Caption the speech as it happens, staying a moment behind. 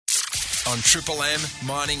on Triple M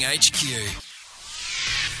Mining HQ.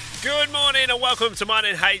 Good morning and welcome to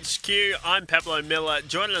Mining HQ. I'm Pablo Miller.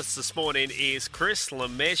 Joining us this morning is Chris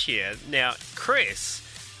Lemessier. Now, Chris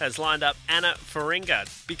has lined up Anna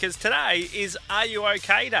Faringa because today is Are You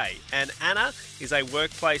OK Day, and Anna is a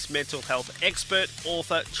workplace mental health expert,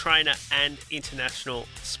 author, trainer and international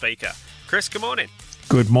speaker. Chris, good morning.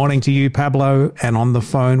 Good morning to you, Pablo. And on the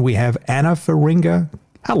phone we have Anna Faringa.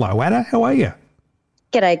 Hello, Anna. How are you?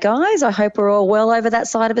 G'day, guys. I hope we're all well over that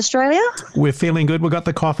side of Australia. We're feeling good. We've got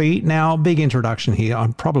the coffee. Now, big introduction here.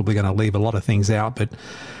 I'm probably going to leave a lot of things out, but,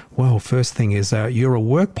 well, first thing is you're a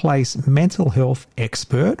workplace mental health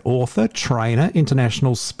expert, author, trainer,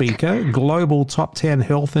 international speaker, global top 10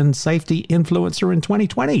 health and safety influencer in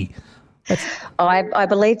 2020. I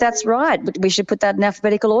believe that's right. We should put that in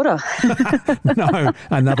alphabetical order. No,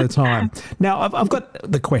 another time. Now, I've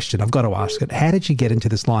got the question. I've got to ask it. How did you get into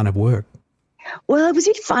this line of work? Well, it was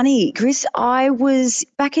a bit funny, Chris. I was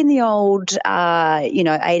back in the old,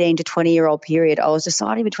 18 to 20-year-old period. I was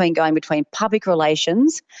deciding between public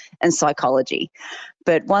relations and psychology.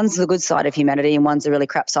 But one's the good side of humanity and one's the really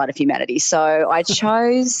crap side of humanity. So I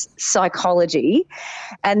chose psychology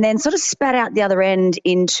and then sort of spat out the other end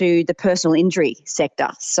into the personal injury sector.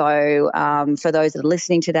 So for those that are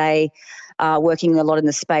listening today, working a lot in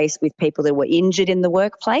the space with people that were injured in the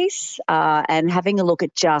workplace and having a look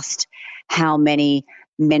at just how many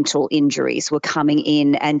mental injuries were coming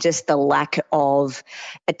in and just the lack of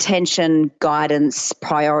attention, guidance,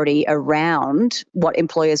 priority around what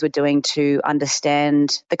employers were doing to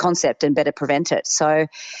understand the concept and better prevent it. So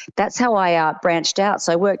that's how I branched out.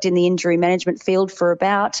 So I worked in the injury management field for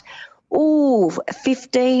about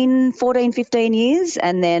 15 years,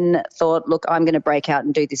 and then thought, look, I'm going to break out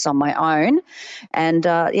and do this on my own. And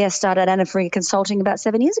started Anna Faringa Consulting about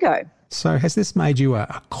 7 years ago. So has this made you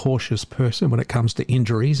a cautious person when it comes to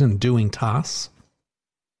injuries and doing tasks?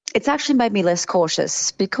 It's actually made me less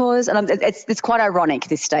cautious because, and it's quite ironic,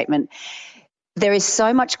 this statement, there is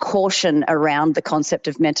so much caution around the concept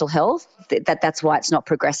of mental health that's why it's not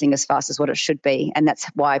progressing as fast as what it should be. And that's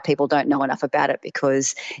why people don't know enough about it,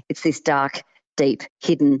 because it's this dark, deep,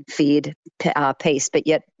 hidden, feared piece. But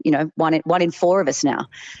yet, one in four of us now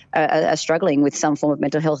are struggling with some form of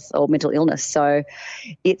mental health or mental illness. So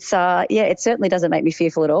it's, it certainly doesn't make me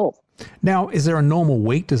fearful at all. Now, is there a normal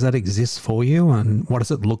week? Does that exist for you? And what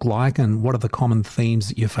does it look like? And what are the common themes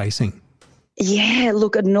that you're facing? Yeah,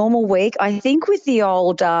 look, a normal week, I think with the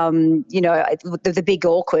old, the big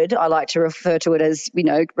awkward, I like to refer to it as,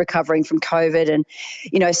 recovering from COVID and,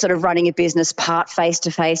 sort of running a business part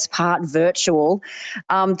face-to-face, part virtual.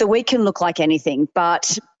 The week can look like anything,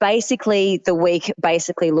 but basically the week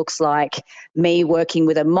looks like me working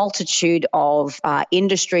with a multitude of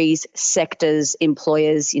industries, sectors,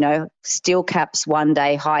 employers, steel caps one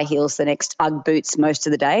day, high heels the next, Ugg boots most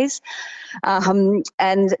of the days,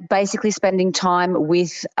 and basically spending time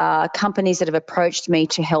with companies that have approached me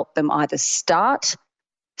to help them either start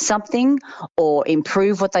something or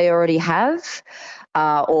improve what they already have,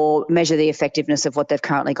 or measure the effectiveness of what they've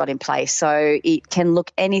currently got in place. So it can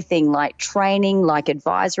look anything like training, like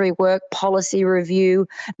advisory work, policy review,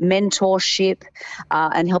 mentorship,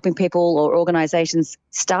 and helping people or organisations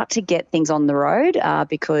start to get things on the road,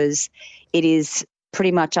 because it is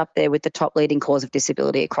pretty much up there with the top leading cause of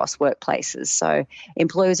disability across workplaces. So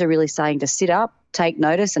employers are really starting to sit up, take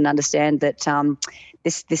notice and understand that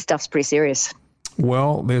this stuff's pretty serious.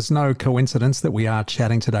 Well, there's no coincidence that we are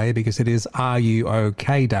chatting today, because it is Are You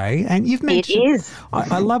OK Day? And you've mentioned... It is.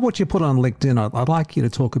 I love what you put on LinkedIn. I'd like you to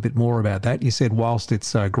talk a bit more about that. You said whilst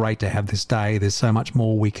it's great to have this day, there's so much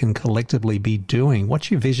more we can collectively be doing. What's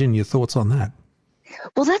your vision, your thoughts on that?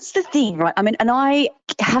 Well, that's the thing, right? I mean, and I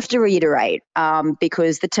have to reiterate,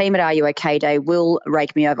 because the team at Are You OK Day will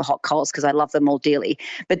rake me over hot coals because I love them all dearly,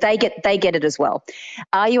 but they get it as well.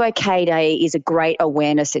 Are You OK Day is a great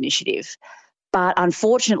awareness initiative. But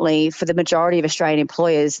unfortunately, for the majority of Australian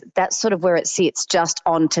employers, that's sort of where it sits, just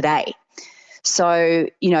on today. So,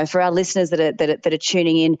 for our listeners that are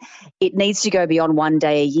tuning in, it needs to go beyond one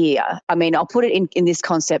day a year. I mean, I'll put it in this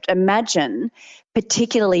concept. Imagine,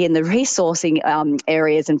 particularly in the resourcing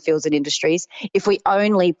areas and fields and industries, if we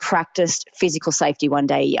only practiced physical safety one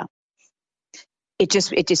day a year.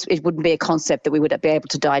 It wouldn't be a concept that we would be able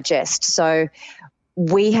to digest. So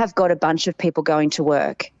we have got a bunch of people going to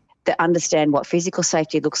work that understand what physical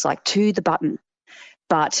safety looks like to the button,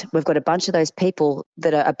 But we've got a bunch of those people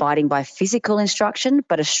that are abiding by physical instruction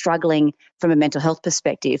but are struggling from a mental health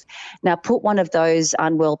perspective. Now, put one of those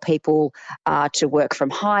unwell people to work from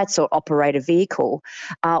heights or operate a vehicle.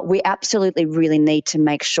 We absolutely really need to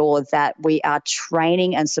make sure that we are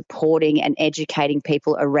training and supporting and educating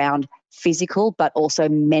people around physical but also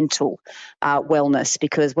mental wellness,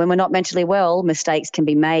 because when we're not mentally well, mistakes can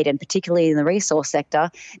be made, and particularly in the resource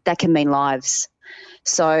sector, that can mean lives.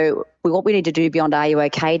 So what we need to do beyond Are You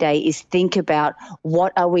OK Day is think about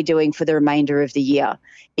what are we doing for the remainder of the year.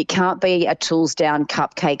 It can't be a tools down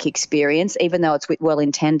cupcake experience, even though it's well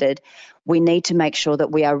intended. We need to make sure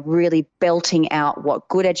that we are really belting out what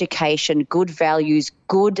good education, good values,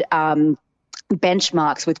 good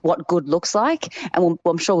benchmarks with what good looks like, and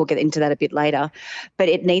I'm sure we'll get into that a bit later, but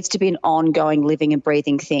it needs to be an ongoing living and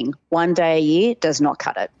breathing thing. One day a year does not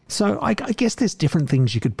cut it. So I guess there's different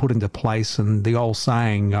things you could put into place, and the old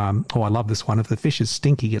saying, I love this one, if the fish is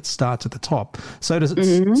stinky, it starts at the top. So does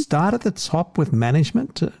it start at the top with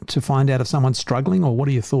management to find out if someone's struggling, or what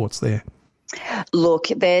are your thoughts there? Look,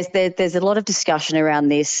 there's a lot of discussion around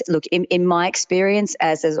this. Look, in my experience,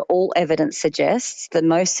 as all evidence suggests, the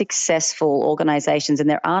most successful organisations, and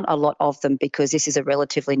there aren't a lot of them because this is a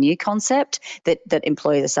relatively new concept that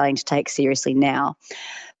employers are starting to take seriously now,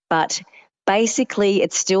 but basically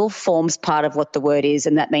it still forms part of what the word is,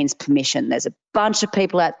 and that means permission. There's a bunch of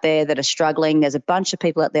people out there that are struggling. There's a bunch of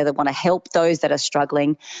people out there that want to help those that are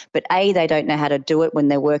struggling, but A, they don't know how to do it when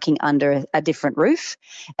they're working under a different roof,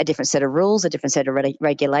 a different set of rules, a different set of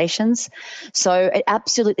regulations. So it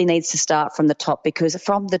absolutely needs to start from the top, because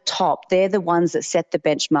from the top, they're the ones that set the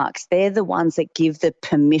benchmarks. They're the ones that give the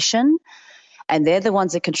permission, and they're the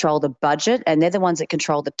ones that control the budget, and they're the ones that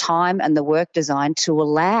control the time and the work design to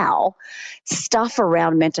allow stuff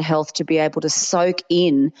around mental health to be able to soak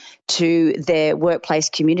in to their workplace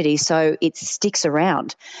community so it sticks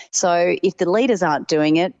around. So if the leaders aren't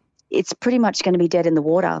doing it, it's pretty much going to be dead in the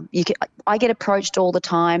water. I get approached all the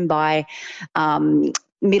time by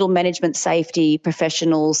middle management safety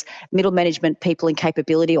professionals, middle management people in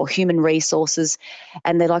capability or human resources,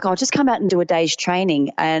 and they're like, "Oh, just come out and do a day's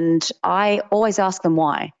training." And I always ask them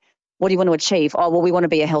why. What do you want to achieve? Oh, well, we want to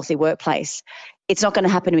be a healthy workplace. It's not going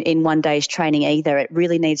to happen in one day's training either. It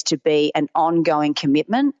really needs to be an ongoing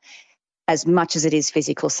commitment as much as it is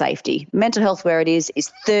physical safety. Mental health, where it is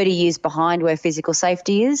 30 years behind where physical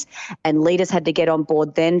safety is, and leaders had to get on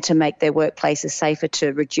board then to make their workplaces safer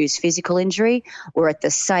to reduce physical injury. We're at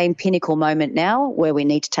the same pinnacle moment now where we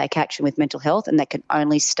need to take action with mental health, and that can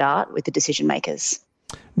only start with the decision makers.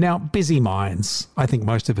 Now, busy minds. I think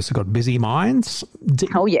most of us have got busy minds.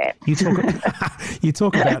 Oh, yeah. You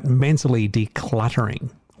talk about mentally decluttering.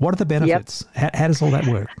 What are the benefits? Yep. How does all that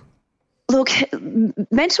work? Look,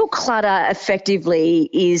 mental clutter effectively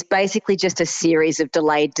is basically just a series of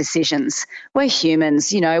delayed decisions. We're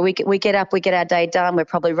humans, we get up, we get our day done, we're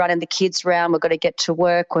probably running the kids around, we've got to get to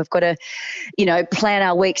work, we've got to, plan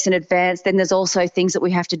our weeks in advance. Then there's also things that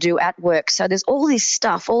we have to do at work. So there's all this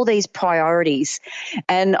stuff, all these priorities.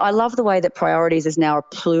 And I love the way that priorities is now a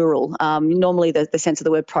plural. Normally the sense of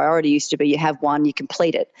the word priority used to be you have one, you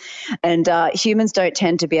complete it. And humans don't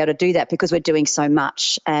tend to be able to do that because we're doing so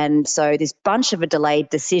much. And so this bunch of delayed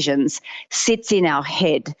decisions sits in our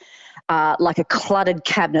head like a cluttered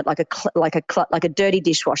cabinet, like a dirty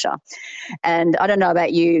dishwasher. And I don't know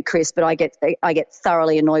about you, Chris, but I get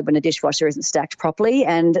thoroughly annoyed when a dishwasher isn't stacked properly.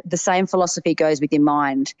 And the same philosophy goes with your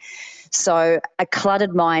mind. So a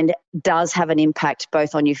cluttered mind does have an impact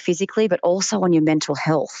both on you physically, but also on your mental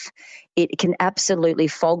health. It can absolutely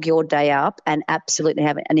fog your day up and absolutely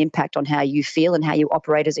have an impact on how you feel and how you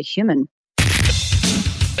operate as a human.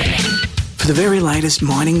 For the very latest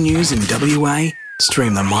mining news in WA,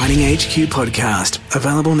 stream the Mining HQ podcast,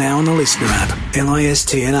 available now on the Listener app,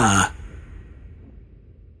 LISTNR.